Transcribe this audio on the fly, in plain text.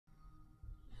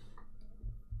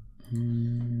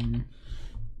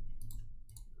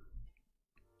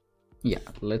Yeah,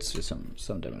 let's do some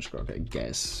damage, Grohk, I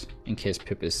guess, in case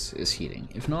Pip is healing.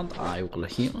 If not, I will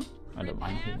heal. I don't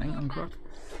mind healing on Grohk.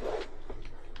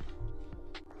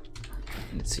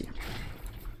 Let's see.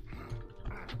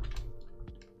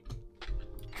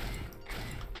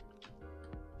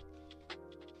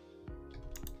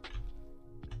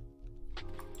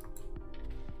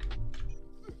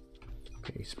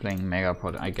 Okay, he's playing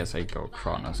Megapod. I guess I go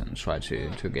Kronos and try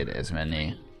to get as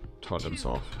many totems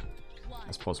off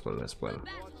as possible as well.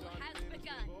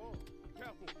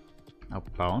 Oh,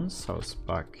 bounce house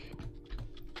bug.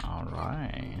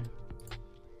 Alright.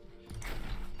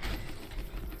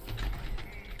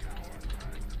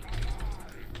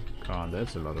 God,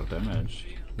 that's a lot of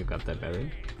damage. You got that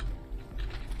berry?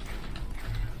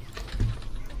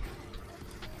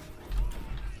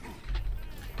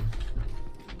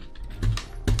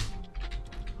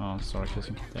 Oh, sorry,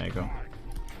 kissing. There you go.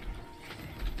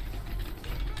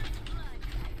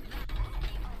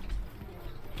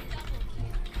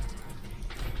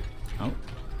 Oh.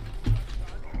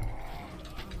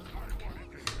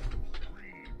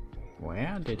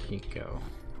 Where did he go?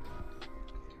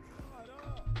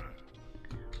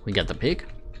 We got the pig.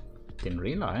 Didn't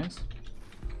realize.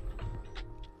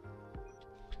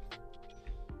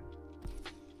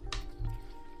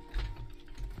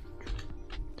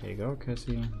 There you go,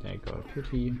 Cassie. There you go,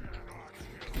 Pippi.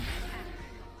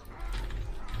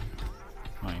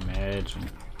 I imagine.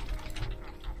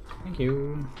 Thank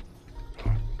you.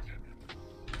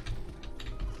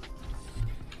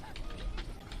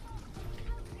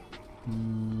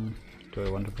 Do I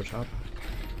want to push up?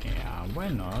 Yeah, why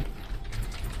not?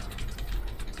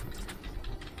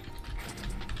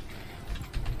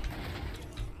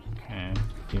 Okay,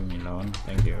 leave me alone.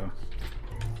 Thank you.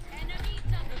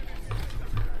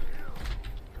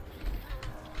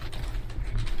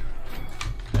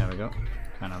 There we go.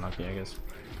 Kinda lucky, I guess.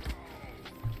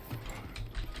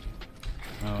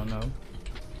 Oh no.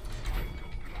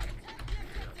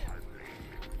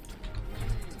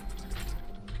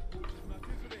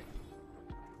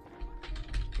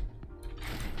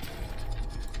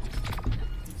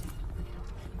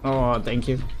 Oh, thank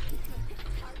you.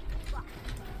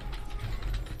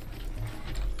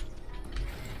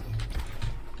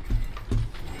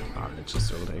 Oh, let's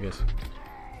just hold, I guess.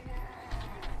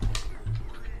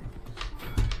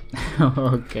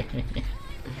 Okay.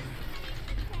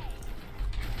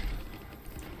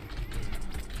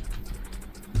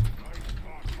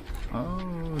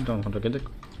 Oh, don't want to get it.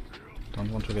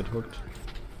 Don't want to get hooked.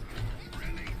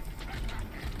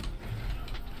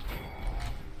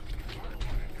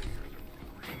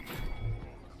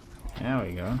 There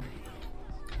we go.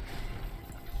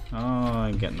 Oh,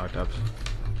 I get knocked up.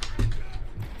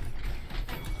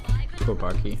 Poor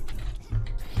Bucky.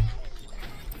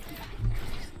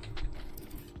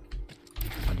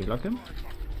 How do you lock him?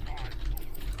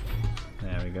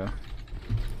 There we go.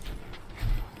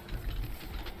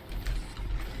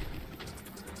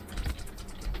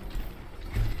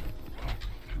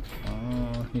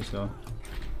 Oh, he's low.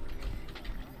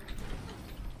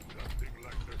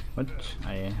 What?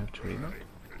 I have to reload?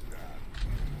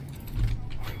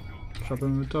 Drop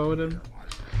him a totem.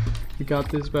 We got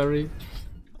this, Barry.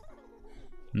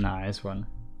 Nice one.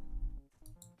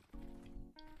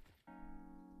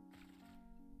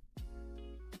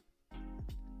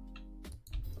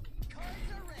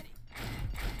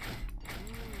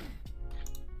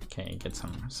 Okay, get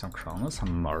some Kronos,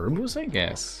 some Morbus, I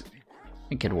guess.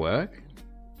 It could work.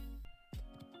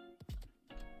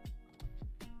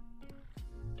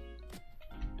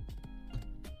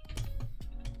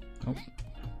 Oh.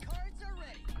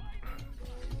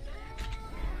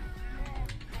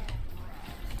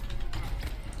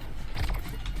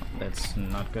 That's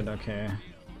not good, okay.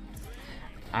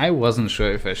 I wasn't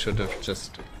sure if I should have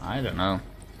just, I don't know,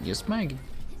 used my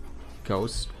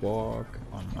ghost walk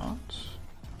or not.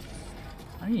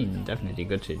 I mean, definitely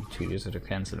good to use it to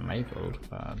cancel my ult,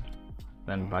 but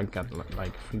then Bug got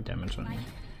like 3 damage on me.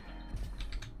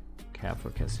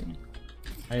 Careful, Cassie.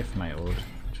 I have my ult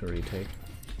to retake.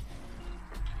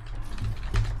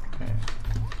 Okay.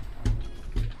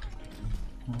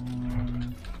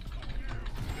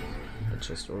 Let's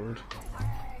just ult.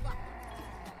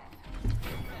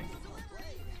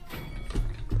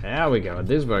 There we go.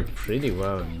 This worked pretty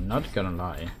well, not gonna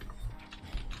lie.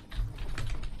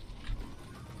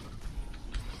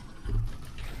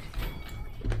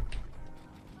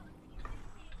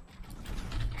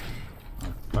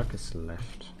 Oh, Buck is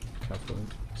left. Careful,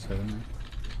 7.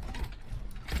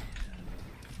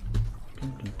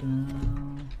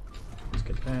 Let's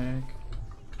get back.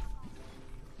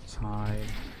 Side.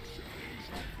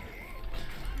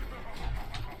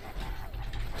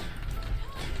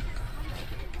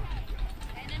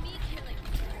 Enemy killing.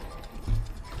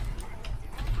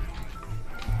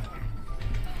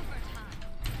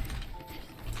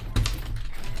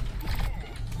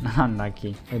 Overtime.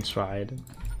 Unlucky. I tried.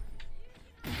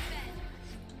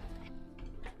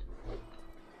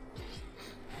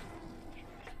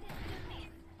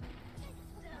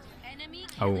 Enemy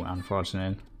Oh, killing.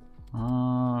 unfortunate.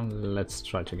 Let's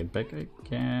try to get back, I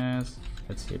guess.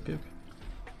 Let's hip hip.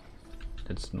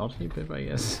 Let's not hip hip, I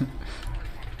guess.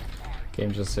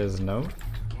 Game just says no.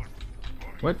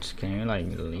 What? Can you like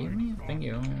leave me? Thank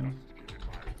you.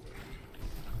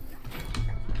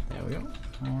 There we go.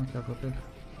 Oh, careful pip.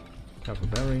 Careful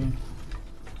berry.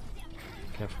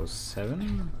 Careful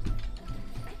 7.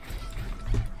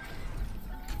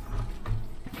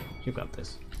 You got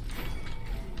this.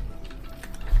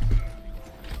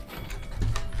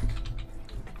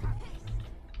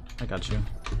 I got you.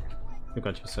 You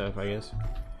got yourself, I guess.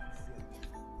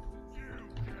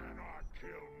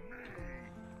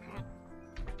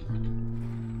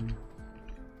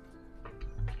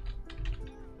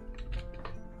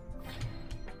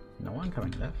 No one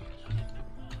coming left.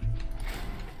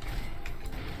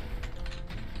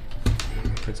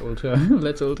 Let's ult her.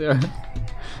 Let's ult her.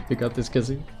 You got this,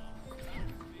 Cassie.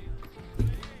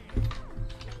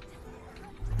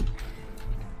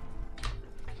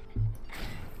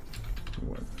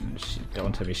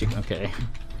 Don't have a shield. Okay.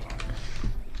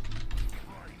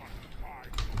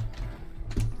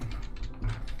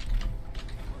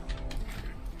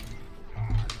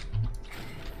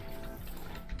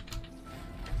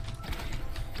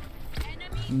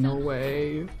 No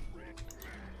way.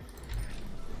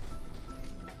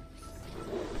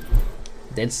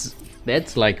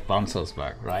 That's like Bouncer's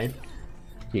bug, right?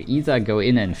 You either go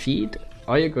in and feed,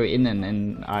 or you go in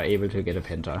and are able to get a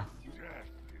penta.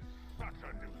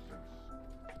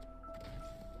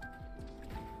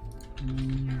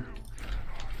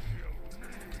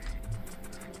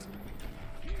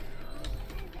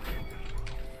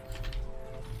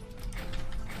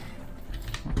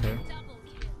 Okay.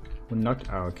 We knocked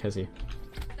out Cassie.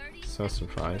 So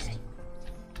surprised.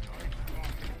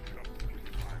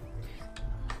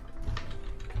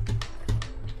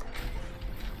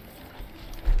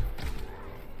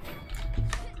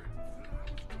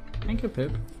 Thank you,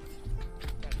 Pip.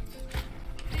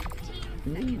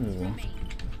 Ooh.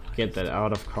 Get that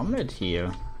out of combat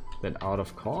here. That out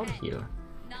of court here.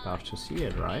 Love to see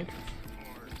it, right?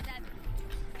 7,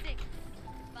 6,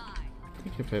 5,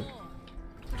 Thank you, Pip.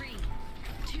 4, 3,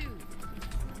 2,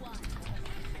 1.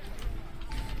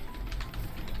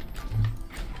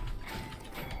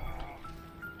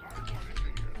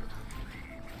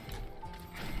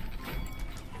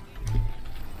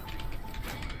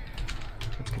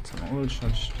 Let's get some old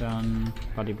shots done.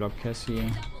 Body block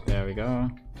Cassie. There we go.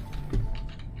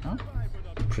 Oh,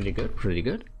 pretty good, pretty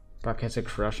good. Buck has a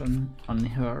crush on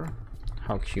her.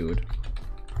 How cute.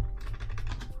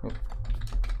 Oh.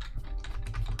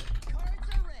 Cards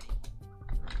are ready.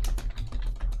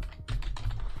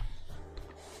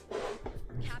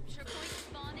 Capture point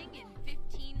spawning in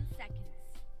 15 seconds.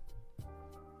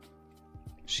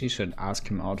 She should ask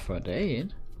him out for a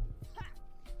date.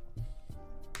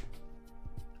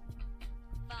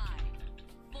 5,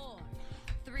 4,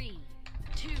 3,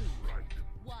 2,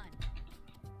 1.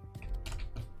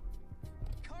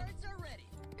 Cards are ready.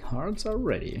 Cards are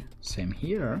ready. Same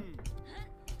here.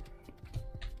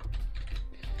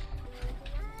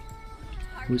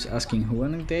 Who's asking who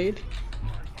on a date?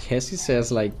 Cassie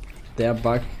says like their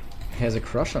bug has a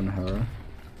crush on her.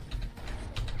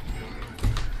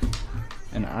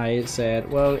 And I said,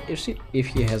 well, if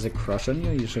he has a crush on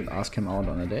you, you should ask him out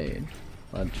on a date.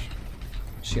 But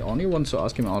she only wants to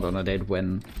ask him out on a date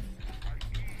when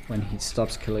he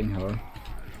stops killing her.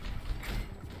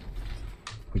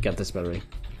 We got this, Barry.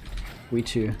 We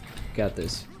too got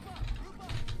this.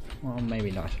 Well,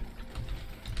 maybe not.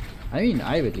 I mean,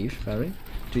 I believe, Barry.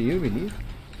 Do you believe?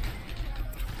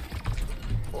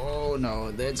 Oh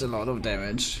no, that's a lot of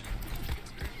damage.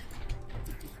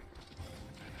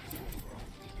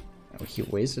 Oh, he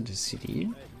wasted his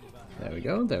CD. There we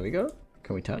go, there we go.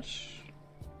 Can we touch?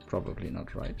 Probably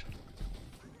not, right?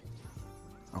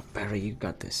 Oh, Barry, you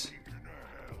got this.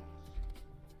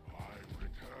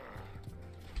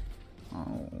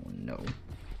 Oh no.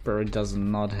 Barry does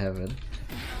not have it.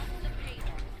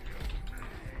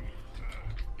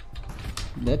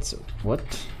 That's what?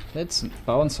 That's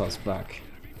Bouncer's back.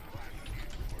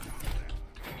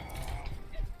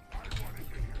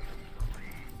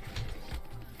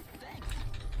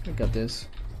 I got this.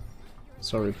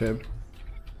 Sorry, Pip.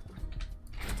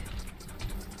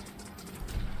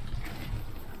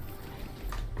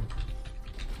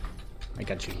 I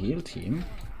got you heal, team.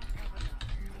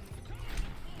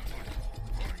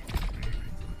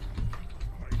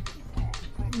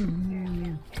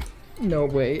 No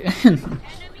way.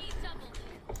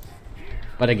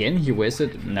 But again, he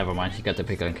wasted. Never mind, he got the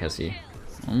pick on Cassie.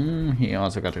 He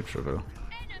also got a triple.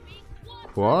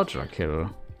 Quadra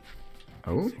kill.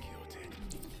 Oh.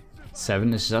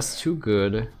 7 is just too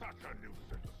good.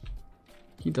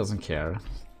 He doesn't care.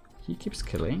 He keeps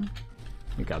killing.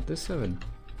 We got this 7.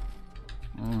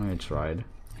 Oh, I tried.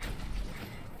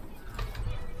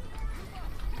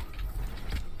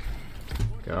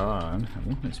 God,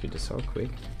 movement speed is so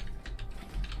quick.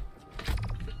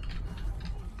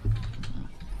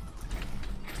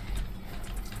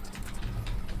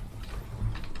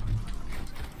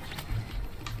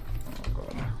 Oh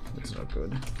god, that's not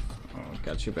good. Oh,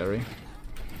 got you, Barry.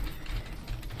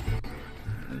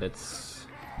 Let's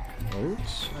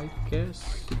ult, I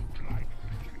guess.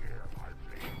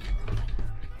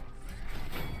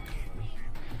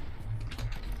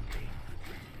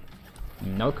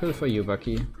 No kill for you,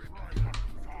 Bucky.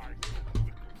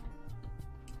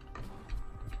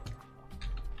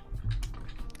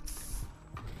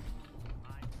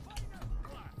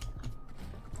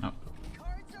 Oh.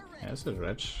 There's a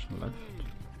wretch left.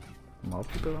 More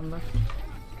people on left?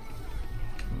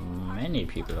 Many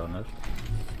people on left.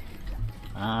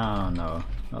 Oh no,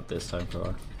 not this time,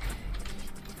 Thor.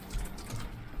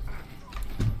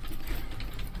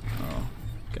 Oh,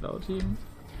 get out, team.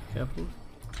 Careful.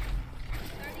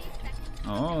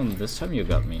 Oh, this time you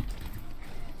got me.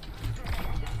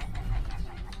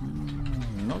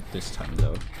 Not this time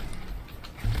though.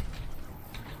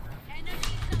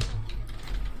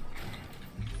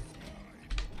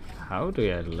 How do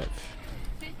I live?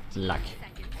 Luck,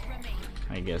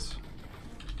 I guess.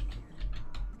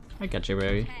 I got you,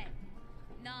 Barry. 10,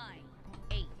 9,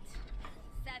 8,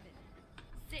 7,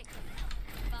 6,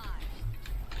 5,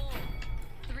 4,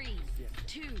 3,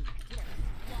 2, 1.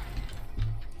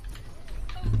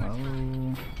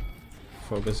 Well,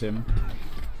 focus him.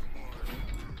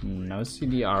 No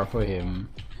CDR for him.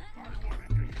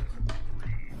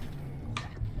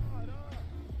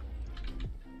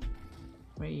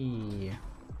 Whee.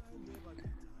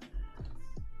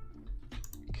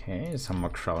 Okay, some more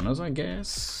Chronos, I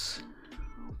guess.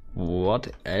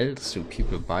 What else do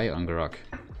people buy on Grohk?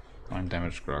 On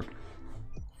damage Grohk?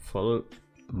 Full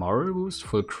moral boost,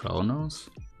 full Chronos.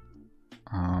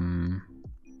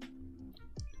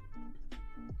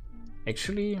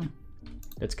 Actually,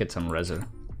 let's get some Rezzle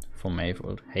for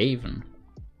Mayfield. Haven.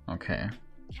 Okay.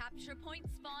 Capture point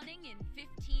spawning in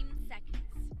 15 seconds.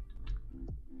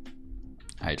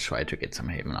 I'll try to get some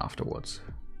Haven afterwards.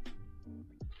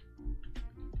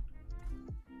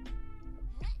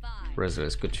 5, Rezzle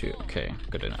is good too. Okay,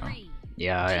 good to know. 3,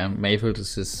 Yeah, Mayfield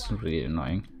is just really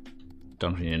annoying.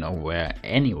 Don't really know where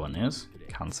anyone is.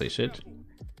 Can't say shit.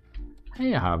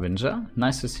 Hey Harbinger,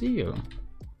 nice to see you.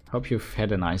 Hope you've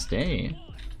had a nice day.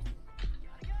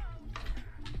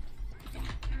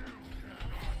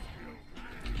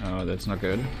 Oh, that's not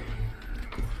good.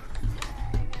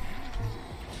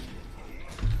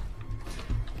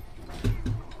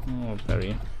 Oh,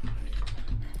 Barry.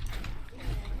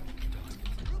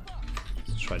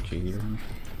 Let's try to heal him.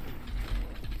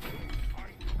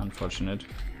 Unfortunate.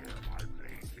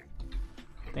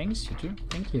 Thanks, you too.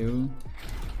 Thank you.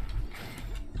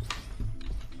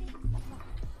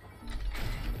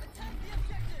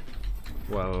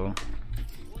 Well,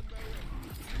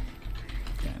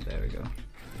 yeah, there we go.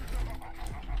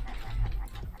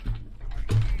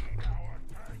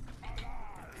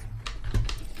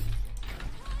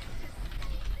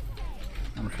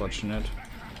 Unfortunate.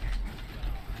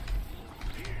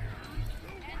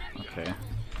 Okay.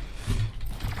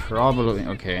 Probably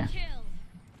okay.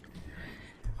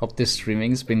 Hope this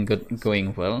streaming's been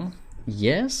going well.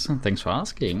 Yes, thanks for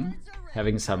asking.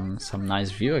 Having some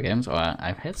nice viewer games, or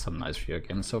I've had some nice viewer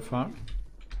games so far.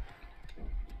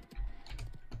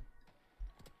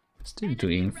 Still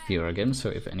doing viewer games, so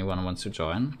if anyone wants to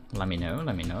join, let me know,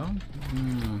 let me know.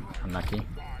 Unlucky.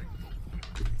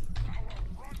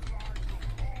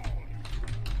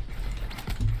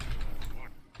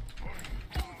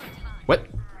 What?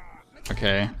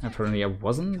 Okay, apparently I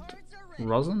wasn't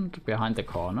behind the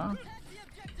corner.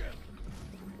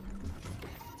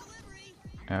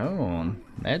 Oh,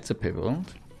 that's a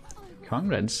pivot.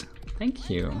 Congrats. Thank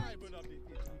you.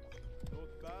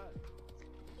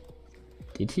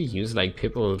 Did he use like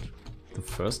pivot the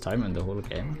first time in the whole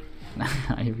game?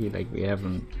 I feel like we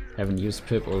haven't used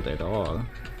pivot at all.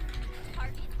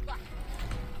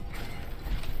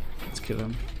 Let's kill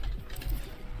him.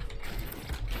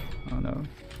 Oh no.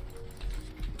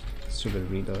 Stupid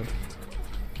reload.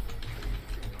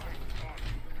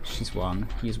 she's one.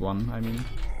 He's one, I mean.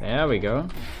 There we go.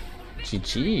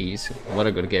 GG's. What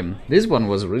a good game. This one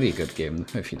was a really good game,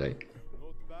 I feel like.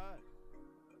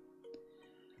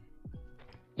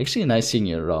 Actually nice seeing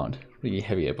you around. Really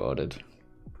happy about it.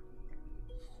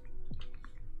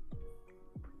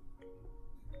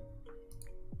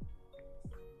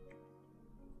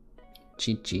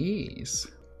 GG's.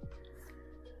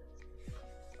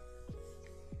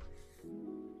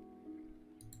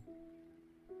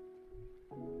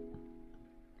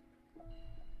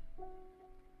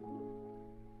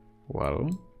 Well,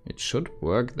 it should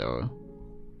work though.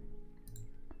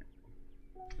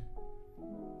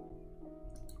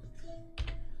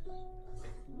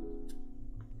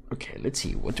 Okay, let's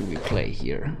see, what do we play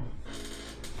here?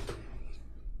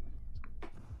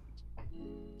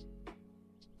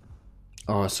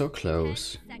 Oh, so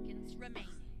close. 10 seconds remain.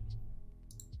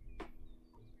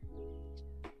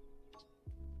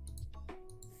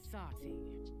 Saati.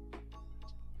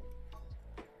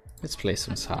 Let's play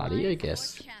some Saati, I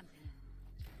guess. Champion.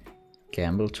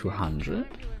 Gamble 200.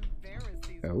 Time to embarrass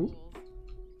these Oh. fools.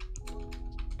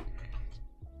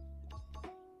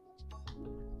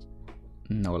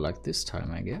 No luck this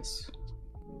time, I guess.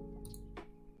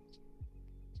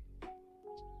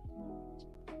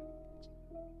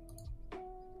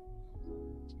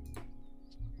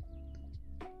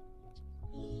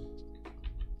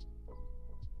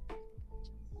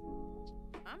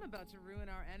 I'm about to ruin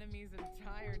our enemy's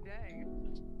entire day.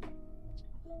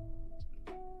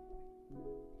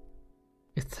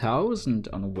 1,000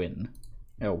 on a win.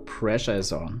 Oh, pressure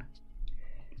is on.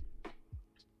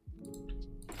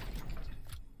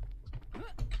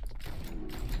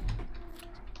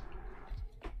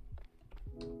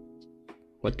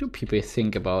 What do people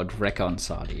think about Grohk and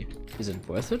Saati? Is it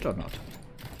worth it or not?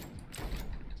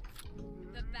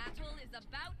 The battle is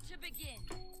about to begin.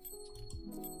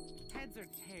 Heads or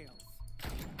tails?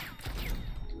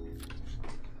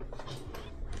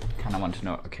 Kinda want to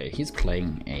know. Okay, he's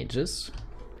playing Aegis.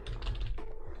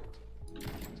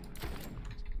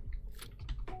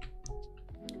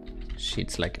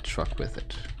 Sheets like a truck with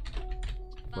it.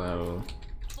 Well,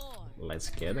 4, let's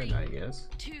get it, I guess.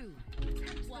 2,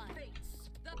 1.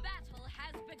 The battle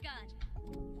has begun.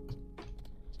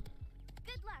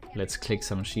 Good luck. Let's click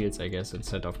some shields, I guess,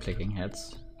 instead of clicking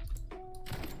heads.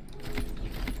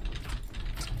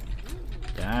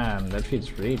 Damn, that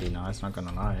feels really nice, not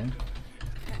gonna lie.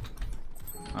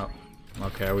 Oh,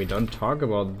 okay, we don't talk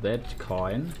about that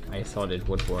coin. I thought it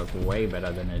would work way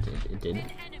better than it did. An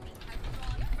enemy has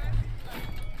drawn first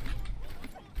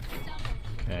blood.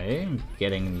 Okay,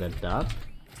 getting the dot.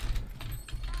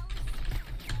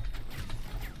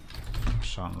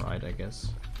 Shone right, I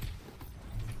guess.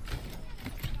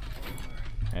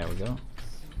 There we go.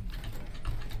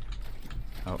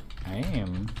 Oh, I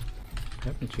am. What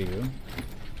happened to you?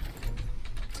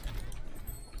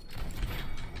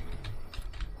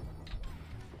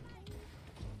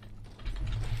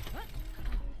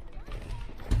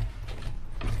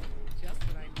 Just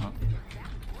what I need.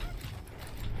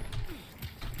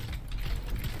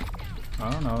 Oh.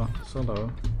 Oh no,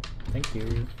 solo. Thank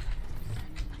you.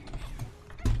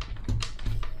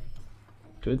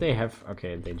 Do they have...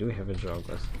 Okay, they do have a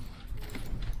Joker.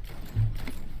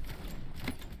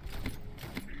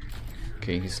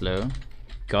 Okay, he's low.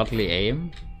 Godly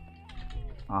aim.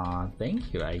 Ah,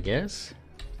 thank you, I guess.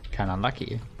 Kinda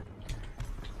lucky.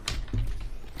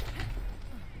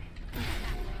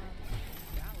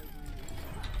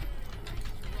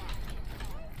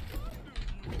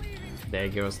 There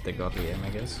goes the godly aim, I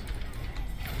guess.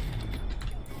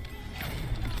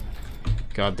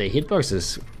 God, the hitbox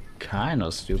is kind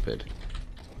of stupid.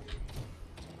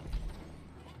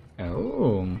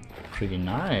 Oh, pretty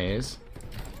nice.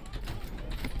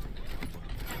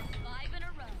 5 in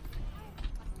a row.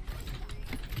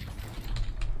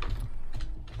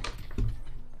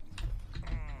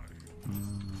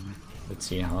 Let's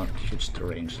see how huge the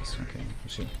range is. Okay,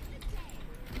 let's see.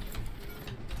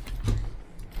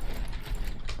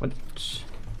 What?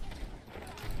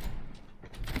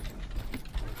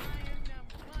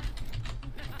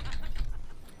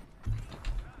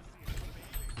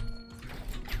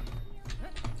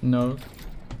 No.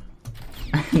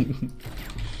 You can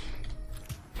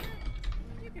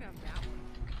have that one.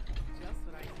 Just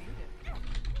what I needed.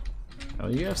 Oh,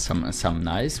 you have some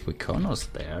nice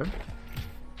Wiconos there.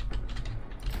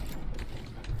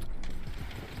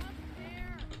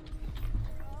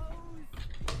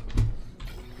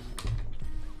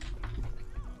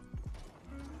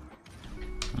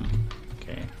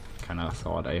 Okay, kinda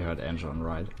thought I heard Anjon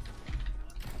right.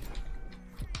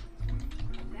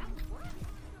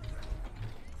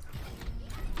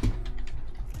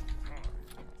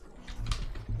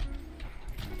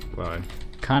 Well,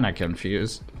 kinda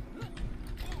confused.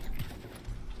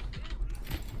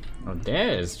 Oh,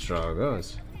 there's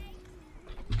Drogos.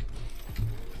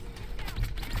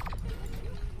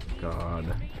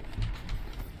 God.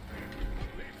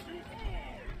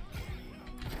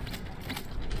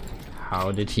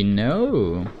 How did he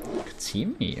know? He could see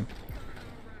me.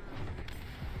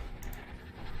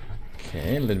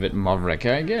 Okay, a little bit more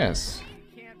wrecker, I guess.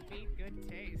 Can't beat good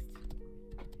taste.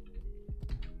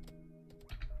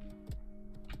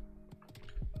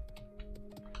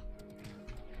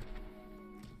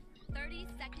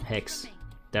 Hex,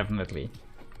 definitely.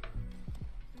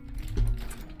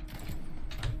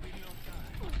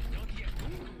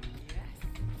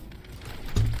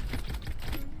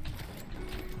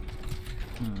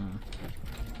 Hmm.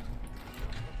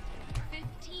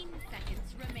 15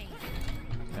 seconds remain.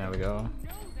 There we go.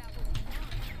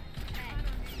 10,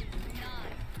 9,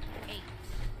 8,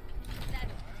 7,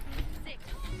 6,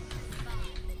 5,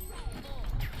 4,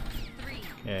 3,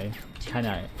 Okay,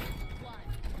 kinda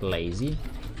 1. lazy.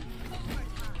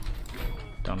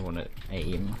 Don't want to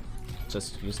aim.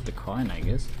 Just use the coin, I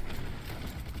guess.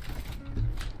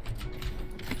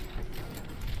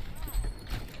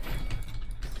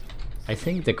 I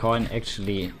think the coin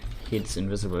actually hits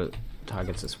invisible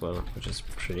targets as well, which is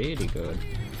pretty good.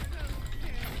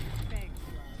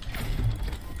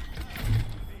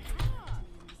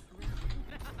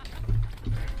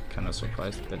 Kinda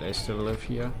surprised that I still live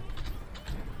here.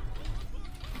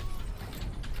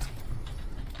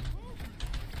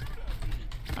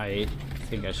 I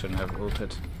think I shouldn't have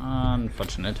ulted.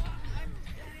 Unfortunate.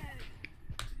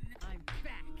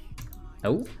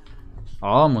 Oh,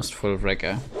 almost full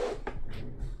wrecker.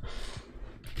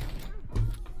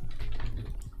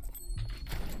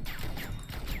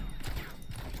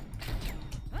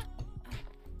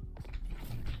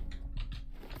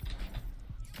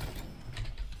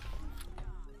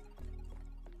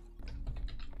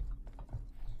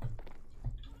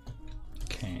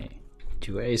 Okay.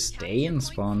 Do I stay in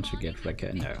spawn to get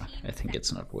wrecker? No, I think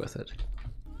it's not worth it.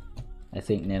 I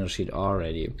think nano sheet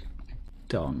already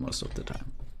down most of the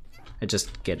time. I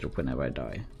just get it whenever I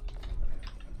die.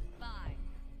 5,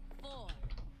 4,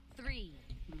 3,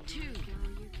 2,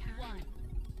 1.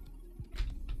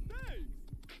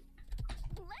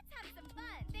 Let's have some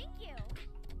fun. Thank you.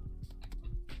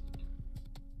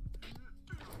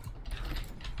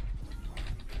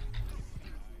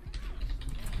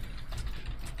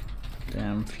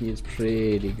 Damn, feels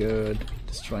pretty good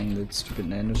destroying that stupid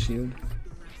nano shield.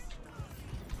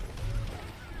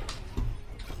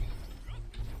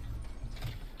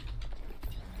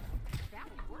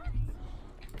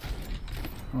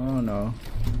 Oh no.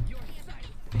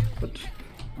 But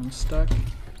I'm stuck.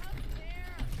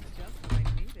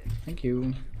 Thank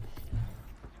you.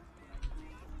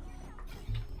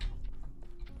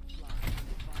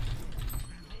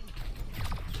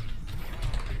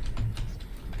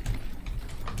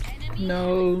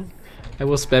 No, I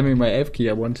was spamming my F key.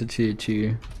 I wanted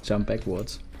to jump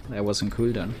backwards. I was in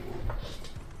cooldown.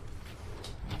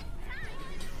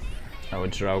 Oh,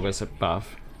 Drauga's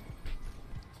above.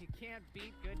 You can't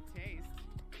beat good taste.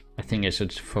 I think I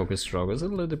should focus Drauga's a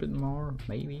little bit more,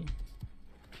 maybe. You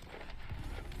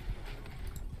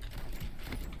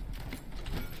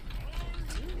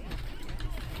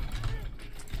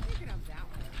can have that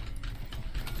one.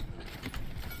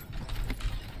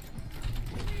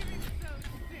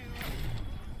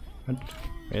 What?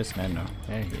 Where's Nano?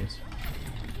 There he is.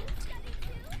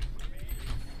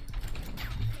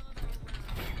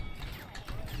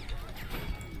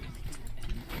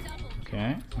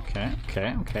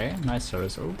 Okay. Nice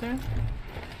service ult there.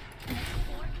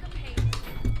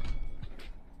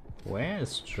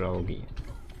 Where's Drogi?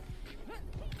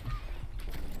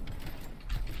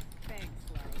 Thanks,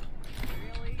 Larry.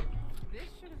 Really? This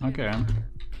should have been Okay.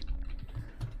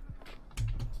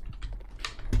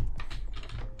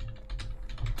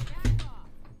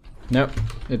 Nope,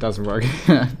 it doesn't work.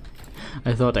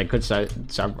 I thought I could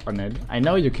jump on it. I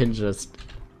know you can just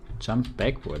jump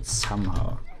backwards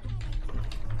somehow.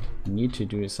 Need to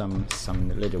do some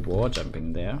little wall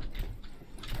jumping there.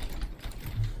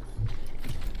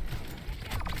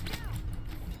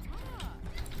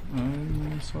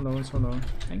 Solo.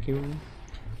 Thank you.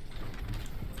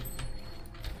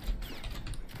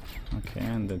 Okay,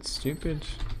 and that's stupid.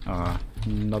 Ah,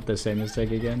 not the same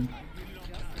mistake again.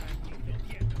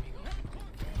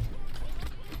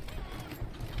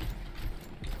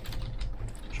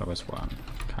 Show us one,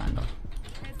 kind of.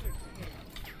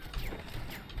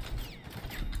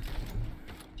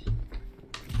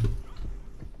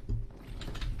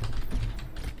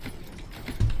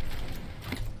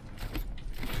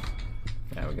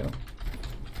 There we go.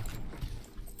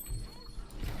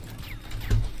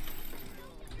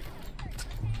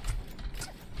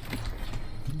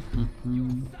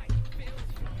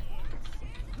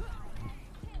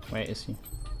 Where is he?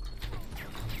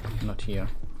 Not here.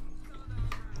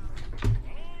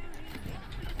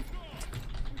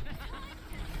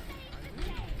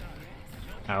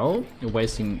 Oh, you're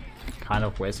wasting, kind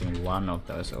of wasting one of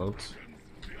those ults.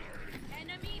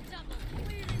 Enemy double.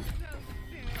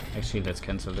 Actually, let's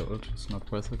cancel the ult. It's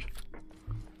not worth it.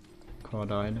 Core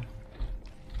died.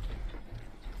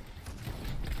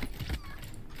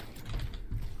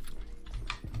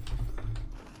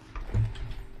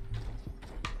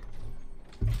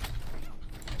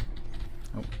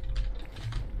 Oh,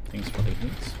 thanks for the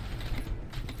hits.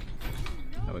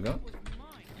 There we go.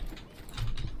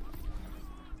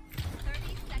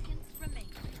 30 seconds remaining.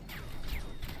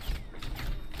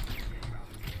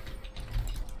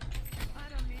 I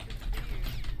don't need to see you.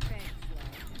 Thanks,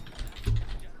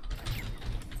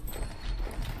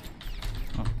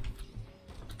 love. Oh.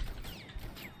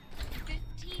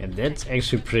 15 Yeah, that's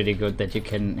actually pretty good that you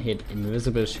can hit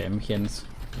invisible champions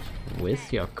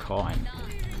with your coin. 9,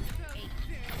 8,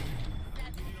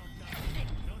 7, 6,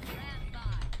 and 5,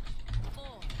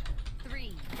 4,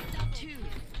 3, 2,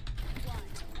 1.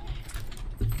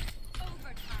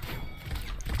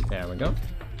 Overtime. There we go.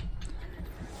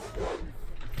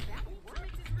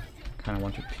 Kinda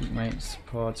want to keep my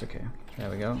supports. Okay, there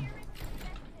we go.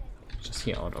 Just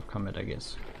here out of combat, I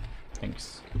guess.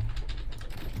 Thanks.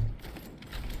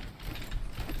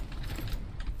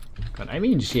 God, I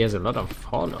mean, she has a lot of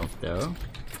fall off though. Just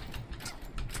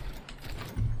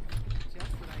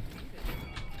what I needed.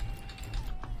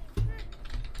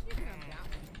 You can have that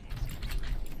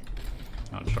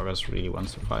one. Oh, Joggers really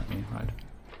wants to fight me, right?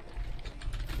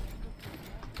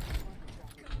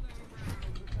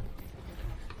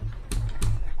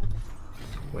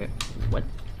 Where? What?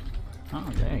 Oh,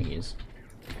 there he is.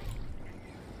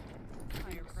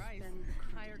 Higher price,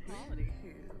 higher quality.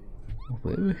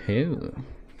 Woohoo.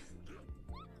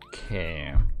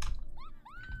 Okay.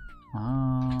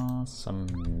 Some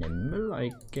nimble,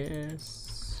 I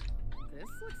guess. This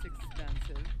looks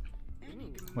expensive.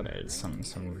 What else? Some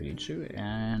Riju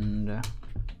and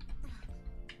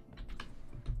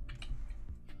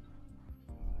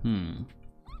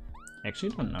actually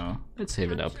don't know. Let's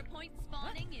save it up. Capture point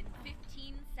spawning in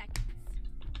 15 seconds.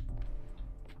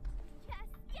 Yes,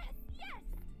 yes, yes.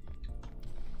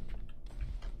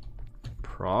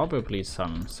 Probably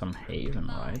some Haven,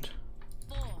 right?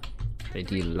 4, They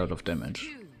deal a lot of damage.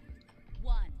 2,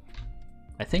 1.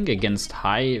 I think against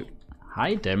high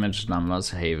damage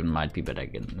numbers, Haven might be better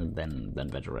than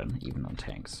Veteran, even on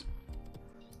tanks.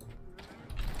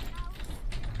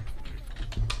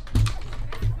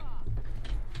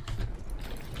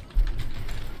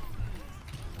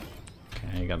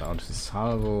 Okay, got out his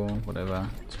salvo, whatever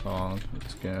it's called.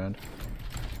 Looks good.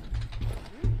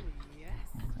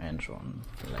 And on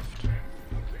the left.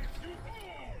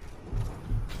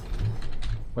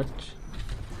 What?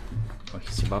 Oh,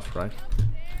 he's above, right?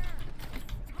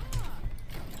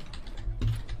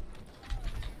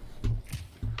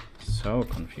 So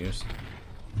confused.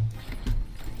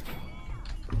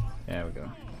 There we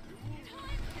go.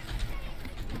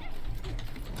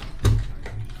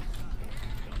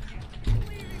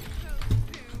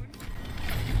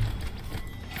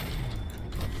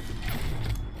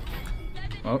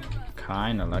 Oh,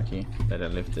 kinda lucky that I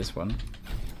lived this one.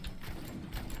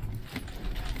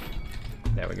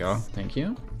 There we go, thank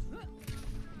you.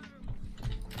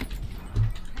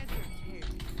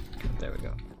 There we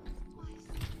go.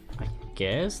 I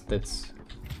guess that's...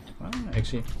 well,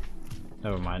 actually,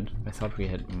 never mind. I thought we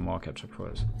had more capture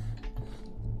points.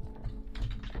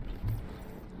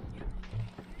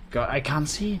 God, I can't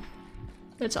see.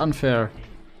 That's unfair.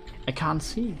 I can't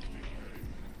see.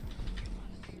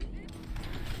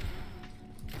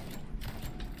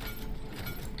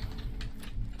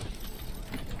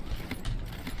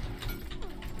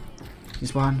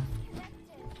 He's one.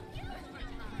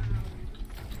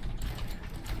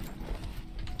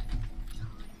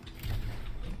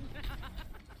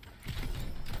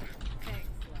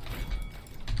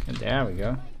 And there we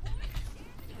go.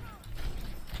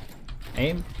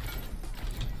 Aim.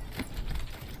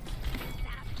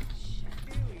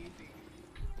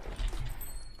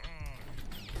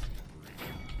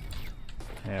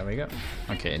 There we go.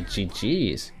 Okay,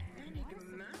 GG's.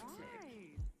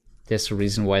 There's a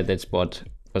reason why that spot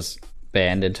was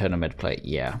banned in tournament play.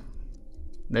 Yeah,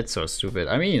 that's so stupid.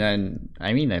 I mean, I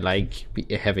like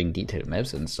having detailed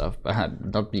maps and stuff, but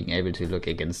not being able to look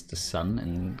against the sun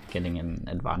and getting an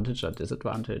advantage or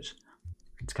disadvantage.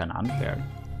 It's kind of unfair.